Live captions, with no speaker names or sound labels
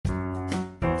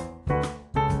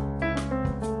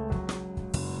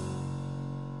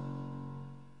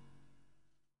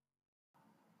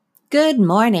Good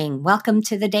morning. Welcome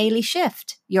to the Daily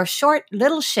Shift, your short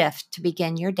little shift to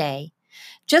begin your day.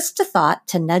 Just a thought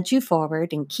to nudge you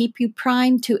forward and keep you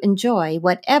primed to enjoy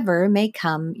whatever may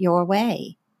come your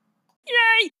way.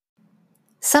 Yay!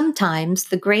 Sometimes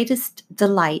the greatest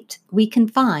delight we can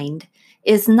find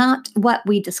is not what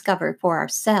we discover for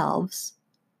ourselves,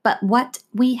 but what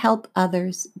we help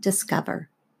others discover.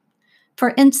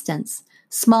 For instance,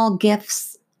 small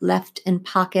gifts left in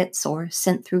pockets or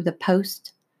sent through the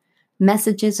post,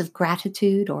 messages of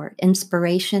gratitude or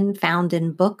inspiration found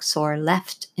in books or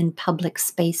left in public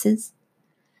spaces,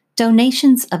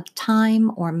 donations of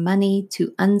time or money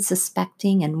to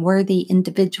unsuspecting and worthy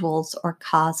individuals or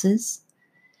causes,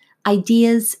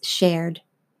 ideas shared,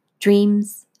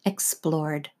 dreams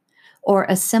explored, or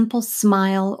a simple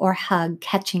smile or hug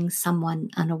catching someone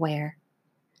unaware.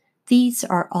 These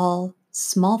are all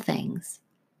small things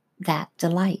that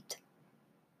delight.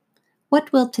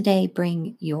 What will today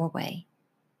bring your way?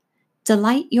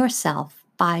 Delight yourself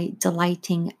by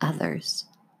delighting others.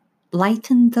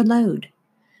 Lighten the load.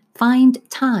 Find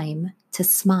time to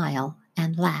smile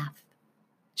and laugh.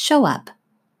 Show up.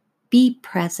 Be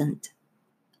present.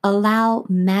 Allow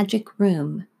magic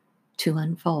room to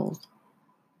unfold.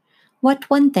 What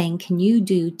one thing can you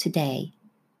do today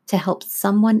to help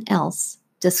someone else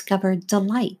discover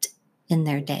delight in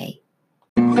their day?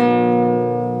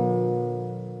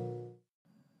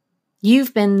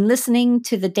 You've been listening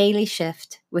to The Daily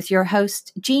Shift with your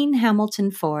host, Jean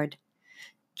Hamilton Ford.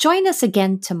 Join us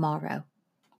again tomorrow